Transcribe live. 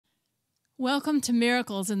Welcome to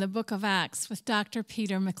Miracles in the Book of Acts with Dr.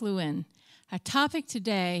 Peter McLewin. Our topic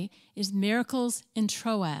today is miracles in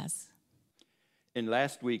Troas. In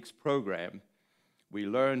last week's program, we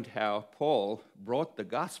learned how Paul brought the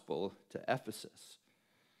gospel to Ephesus.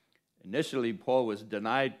 Initially, Paul was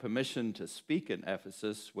denied permission to speak in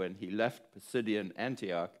Ephesus when he left Pisidian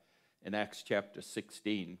Antioch in Acts chapter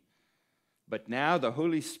 16. But now the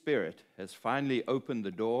Holy Spirit has finally opened the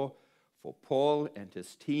door for Paul and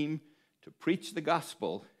his team to preach the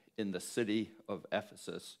gospel in the city of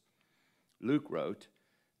Ephesus. Luke wrote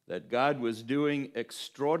that God was doing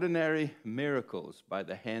extraordinary miracles by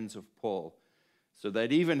the hands of Paul, so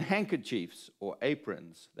that even handkerchiefs or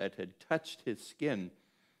aprons that had touched his skin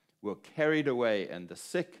were carried away, and the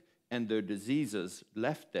sick and their diseases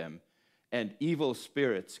left them, and evil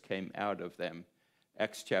spirits came out of them.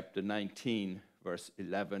 Acts chapter 19, verse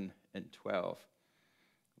 11 and 12.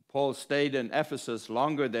 Paul stayed in Ephesus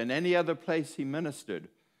longer than any other place he ministered.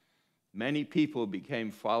 Many people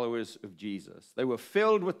became followers of Jesus. They were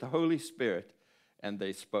filled with the Holy Spirit, and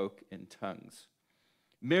they spoke in tongues.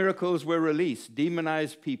 Miracles were released.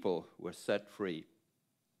 Demonized people were set free.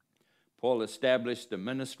 Paul established a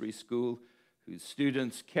ministry school whose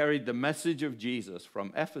students carried the message of Jesus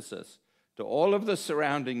from Ephesus to all of the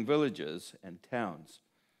surrounding villages and towns.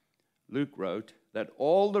 Luke wrote that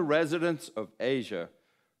all the residents of Asia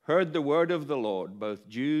heard the word of the Lord, both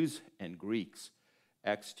Jews and Greeks.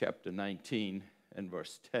 Acts chapter 19 and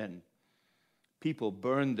verse 10. People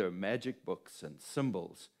burned their magic books and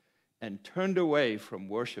symbols and turned away from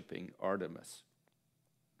worshiping Artemis.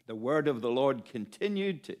 The word of the Lord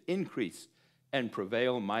continued to increase and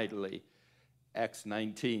prevail mightily. Acts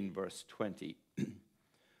 19 verse 20.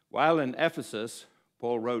 While in Ephesus,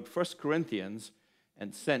 Paul wrote 1 Corinthians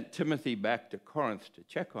and sent Timothy back to Corinth to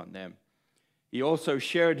check on them. He also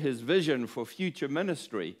shared his vision for future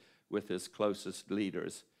ministry with his closest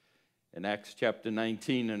leaders. In Acts chapter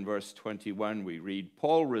 19 and verse 21, we read,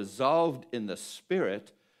 Paul resolved in the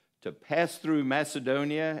Spirit to pass through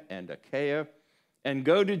Macedonia and Achaia and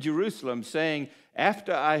go to Jerusalem, saying,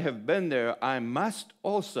 after I have been there, I must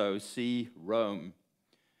also see Rome.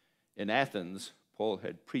 In Athens, Paul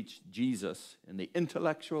had preached Jesus in the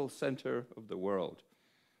intellectual center of the world.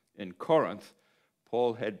 In Corinth,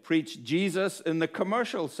 Paul had preached Jesus in the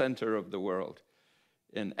commercial center of the world.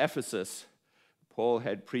 In Ephesus, Paul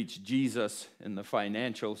had preached Jesus in the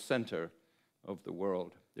financial center of the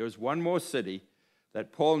world. There's one more city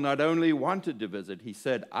that Paul not only wanted to visit, he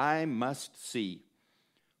said, I must see.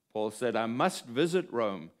 Paul said, I must visit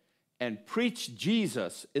Rome and preach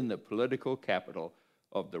Jesus in the political capital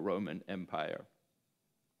of the Roman Empire.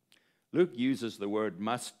 Luke uses the word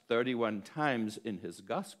must 31 times in his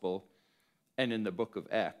gospel and in the book of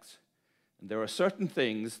Acts. And there are certain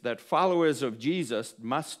things that followers of Jesus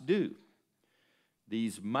must do.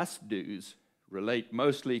 These must-dos relate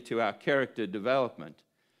mostly to our character development.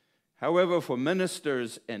 However, for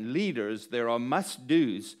ministers and leaders, there are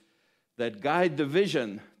must-dos that guide the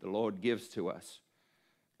vision the Lord gives to us.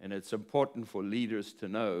 And it's important for leaders to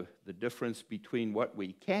know the difference between what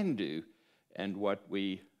we can do and what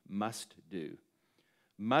we must do.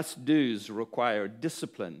 Must-dos require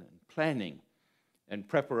discipline and planning and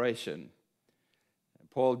preparation.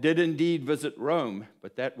 Paul did indeed visit Rome,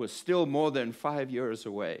 but that was still more than 5 years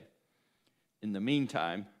away. In the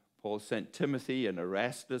meantime, Paul sent Timothy and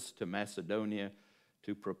Erastus to Macedonia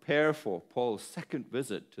to prepare for Paul's second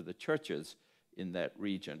visit to the churches in that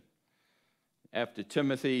region. After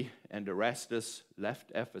Timothy and Erastus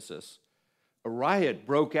left Ephesus, a riot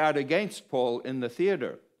broke out against Paul in the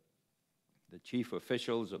theater. The chief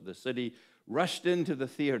officials of the city rushed into the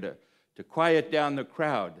theater to quiet down the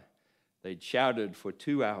crowd. They'd shouted for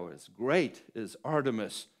 2 hours, great is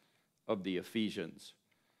Artemis of the Ephesians.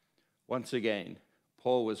 Once again,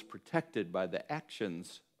 Paul was protected by the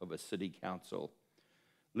actions of a city council.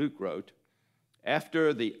 Luke wrote,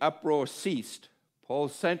 after the uproar ceased, Paul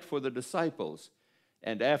sent for the disciples,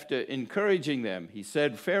 and after encouraging them, he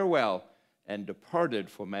said farewell and departed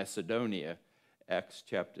for Macedonia. Acts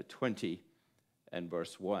chapter 20 and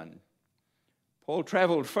verse 1. Paul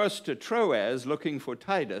traveled first to Troas looking for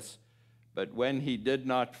Titus, but when he did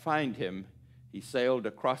not find him, he sailed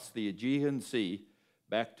across the Aegean Sea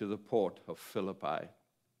back to the port of Philippi.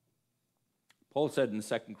 Paul said in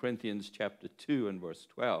 2 Corinthians chapter 2 and verse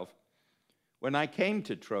 12, when I came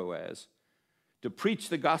to Troas to preach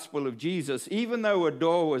the gospel of Jesus, even though a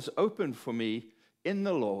door was opened for me in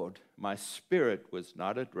the Lord, my spirit was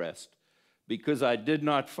not at rest, because I did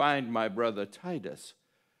not find my brother Titus.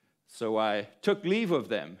 So I took leave of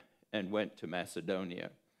them and went to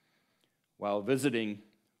Macedonia. While visiting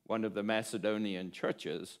one of the Macedonian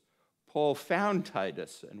churches, Paul found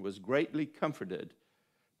Titus and was greatly comforted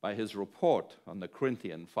by his report on the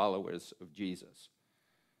Corinthian followers of Jesus.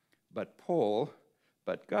 But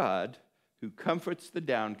God, who comforts the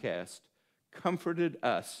downcast, comforted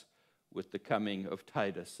us with the coming of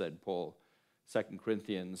Titus, said Paul. 2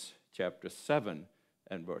 Corinthians chapter 7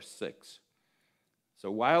 and verse 6.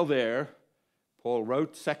 So while there, Paul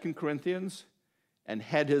wrote 2 Corinthians and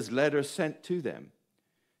had his letter sent to them.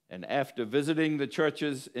 And after visiting the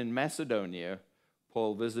churches in Macedonia,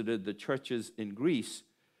 Paul visited the churches in Greece,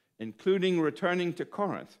 including returning to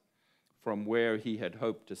Corinth, from where he had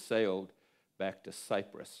hoped to sail back to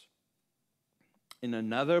Cyprus. In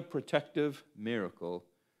another protective miracle,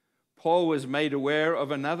 Paul was made aware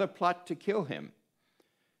of another plot to kill him.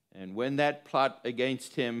 And when that plot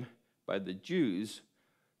against him by the Jews,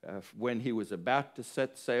 when he was about to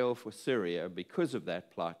set sail for Syria, because of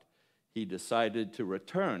that plot, he decided to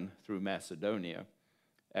return through Macedonia.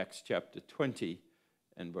 Acts chapter 20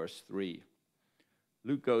 and verse 3.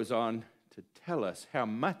 Luke goes on to tell us how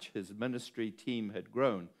much his ministry team had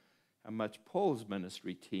grown, how much Paul's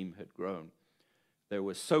ministry team had grown. There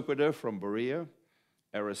was Sopater from Berea,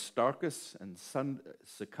 Aristarchus and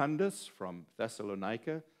Secundus from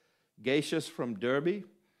Thessalonica, Gaius from Derbe,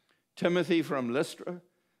 Timothy from Lystra,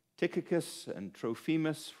 Eutychus and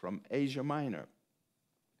Trophimus from Asia Minor.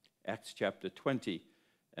 Acts chapter 20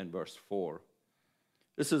 and verse 4.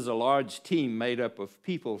 This is a large team made up of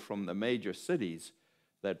people from the major cities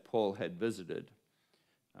that Paul had visited.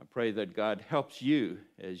 I pray that God helps you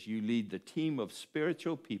as you lead the team of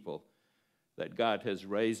spiritual people that God has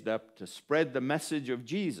raised up to spread the message of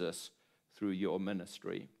Jesus through your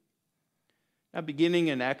ministry. Now, beginning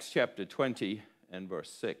in Acts chapter 20 and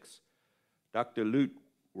verse 6, Dr. Luke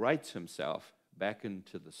writes himself back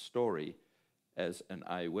into the story as an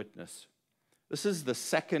eyewitness. This is the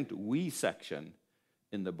second we section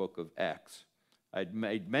in the book of Acts. I'd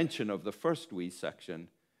made mention of the first we section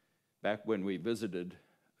back when we visited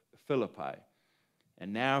Philippi.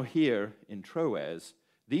 And now here in Troas,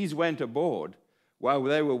 these went aboard while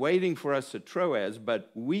they were waiting for us at Troas, but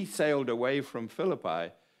we sailed away from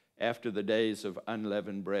Philippi after the days of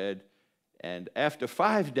unleavened bread. And after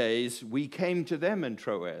 5 days, we came to them in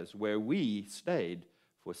Troas, where we stayed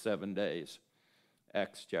for 7 days.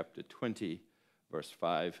 Acts chapter 20, verse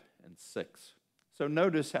 5 and 6. So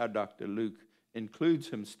notice how Dr. Luke includes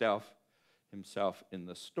himself in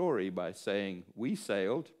the story by saying, we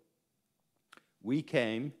sailed, we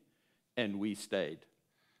came, and we stayed.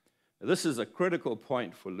 This is a critical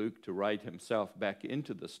point for Luke to write himself back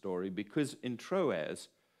into the story, because in Troas,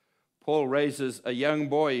 Paul raises a young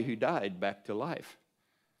boy who died back to life.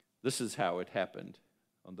 This is how it happened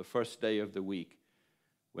on the first day of the week.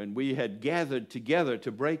 When we had gathered together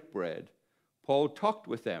to break bread, Paul talked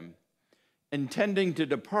with them, intending to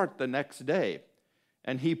depart the next day,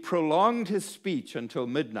 and he prolonged his speech until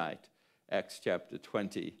midnight, Acts chapter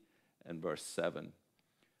 20 and verse 7.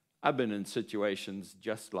 I've been in situations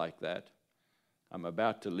just like that. I'm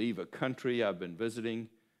about to leave a country I've been visiting,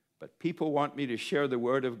 but people want me to share the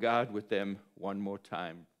word of God with them one more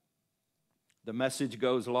time. The message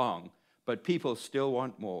goes long, but people still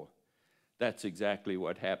want more. That's exactly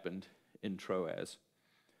what happened in Troas.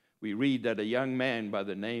 We read that a young man by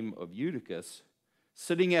the name of Eutychus,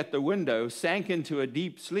 sitting at the window, sank into a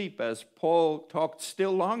deep sleep as Paul talked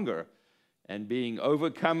still longer, and being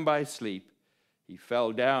overcome by sleep, he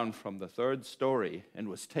fell down from the third story and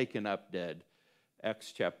was taken up dead.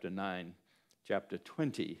 Acts chapter 9, chapter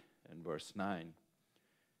 20 and verse 9.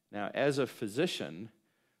 Now, as a physician,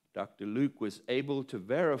 Dr. Luke was able to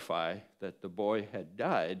verify that the boy had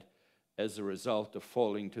died as a result of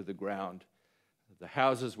falling to the ground. The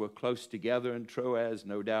houses were close together in Troas.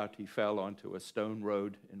 No doubt he fell onto a stone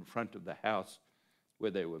road in front of the house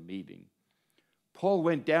where they were meeting. Paul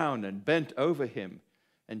went down and bent over him,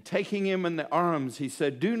 and taking him in the arms, he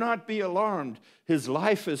said, "Do not be alarmed. His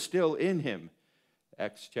life is still in him."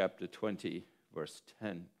 Acts chapter 20, verse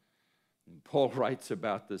 10. And Paul writes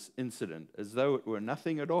about this incident as though it were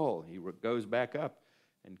nothing at all. He goes back up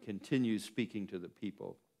and continues speaking to the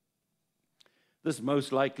people. This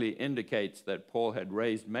most likely indicates that Paul had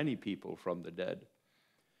raised many people from the dead.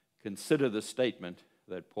 Consider the statement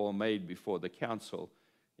that Paul made before the council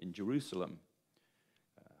in Jerusalem.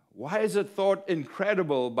 Why is it thought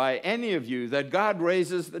incredible by any of you that God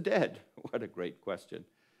raises the dead? What a great question.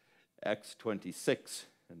 Acts 26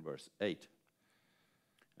 and verse 8.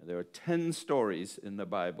 There are 10 stories in the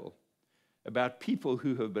Bible about people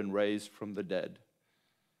who have been raised from the dead.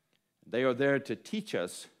 They are there to teach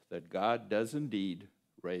us that God does indeed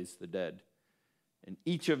raise the dead. In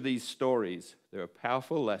each of these stories, there are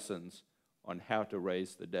powerful lessons on how to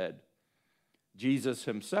raise the dead. Jesus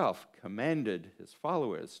himself commanded his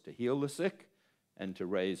followers to heal the sick and to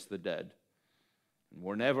raise the dead. And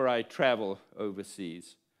whenever I travel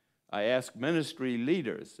overseas, I ask ministry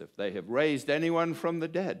leaders if they have raised anyone from the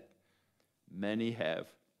dead. Many have.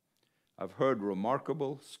 I've heard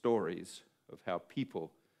remarkable stories of how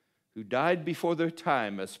people who died before their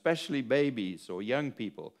time, especially babies or young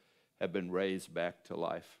people, have been raised back to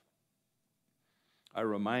life. I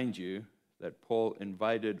remind you that Paul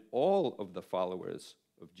invited all of the followers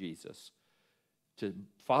of Jesus to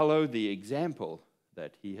follow the example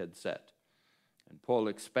that he had set. And Paul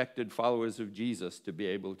expected followers of Jesus to be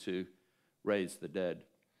able to raise the dead.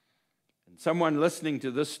 And someone listening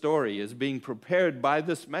to this story is being prepared by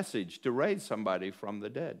this message to raise somebody from the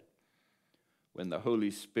dead. When the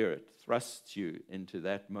Holy Spirit thrusts you into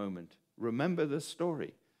that moment, remember this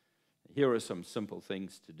story. Here are some simple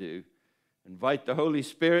things to do. Invite the Holy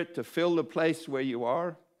Spirit to fill the place where you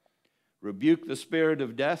are. Rebuke the spirit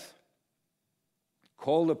of death.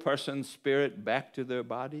 Call the person's spirit back to their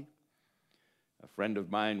body. A friend of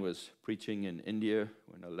mine was preaching in India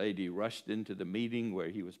when a lady rushed into the meeting where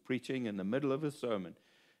he was preaching in the middle of a sermon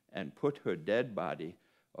and put her dead body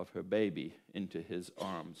of her baby into his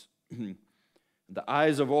arms. The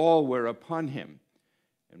eyes of all were upon him,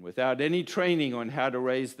 and without any training on how to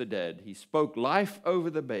raise the dead, he spoke life over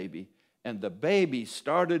the baby, and the baby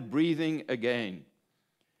started breathing again.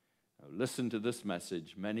 Now, listen to this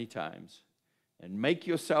message many times and make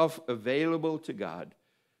yourself available to God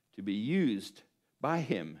to be used by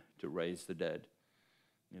him to raise the dead.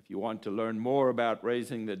 If you want to learn more about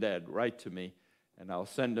raising the dead, write to me, and I'll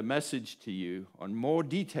send a message to you on more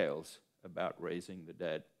details about raising the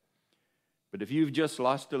dead. But if you've just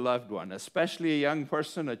lost a loved one, especially a young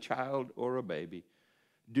person, a child, or a baby,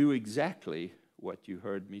 do exactly what you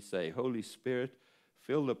heard me say. Holy Spirit,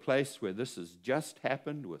 fill the place where this has just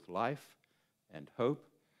happened with life and hope.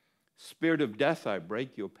 Spirit of death, I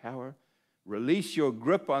break your power. Release your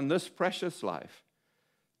grip on this precious life.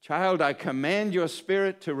 Child, I command your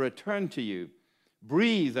spirit to return to you.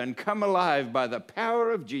 Breathe and come alive by the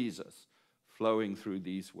power of Jesus flowing through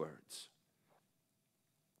these words.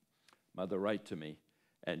 Mother, write to me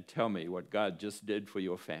and tell me what God just did for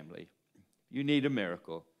your family. You need a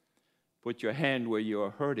miracle. Put your hand where you are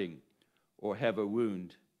hurting or have a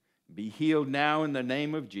wound. Be healed now in the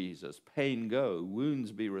name of Jesus. Pain go,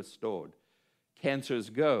 wounds be restored. Cancers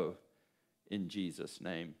go in Jesus'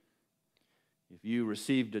 name. If you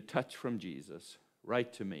received a touch from Jesus,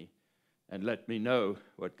 write to me and let me know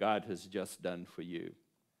what God has just done for you.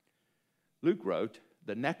 Luke wrote,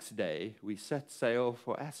 the next day we set sail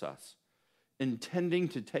for Assos, intending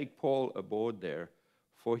to take Paul aboard there,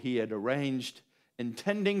 for he had arranged,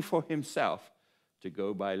 intending for himself to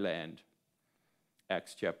go by land.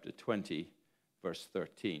 Acts chapter 20, verse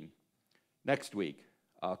 13. Next week,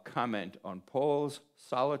 I'll comment on Paul's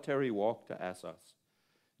solitary walk to Assos.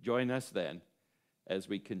 Join us then as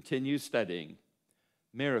we continue studying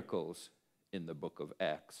miracles in the book of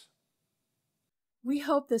Acts. We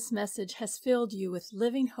hope this message has filled you with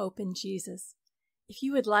living hope in Jesus. If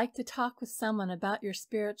you would like to talk with someone about your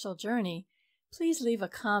spiritual journey, please leave a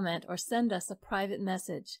comment or send us a private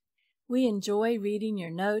message. We enjoy reading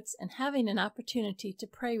your notes and having an opportunity to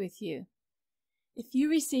pray with you. If you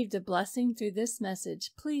received a blessing through this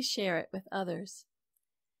message, please share it with others.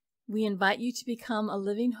 We invite you to become a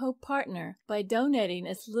Living Hope partner by donating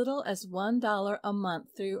as little as $1 a month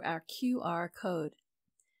through our QR code.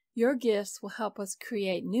 Your gifts will help us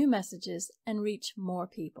create new messages and reach more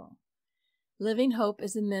people. Living Hope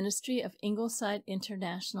is a ministry of Ingleside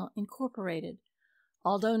International, Incorporated.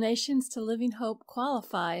 All donations to Living Hope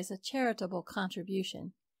qualify as a charitable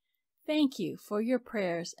contribution. Thank you for your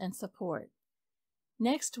prayers and support.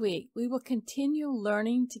 Next week, we will continue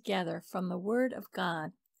learning together from the Word of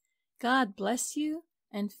God. God bless you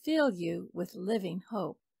and fill you with living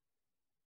hope.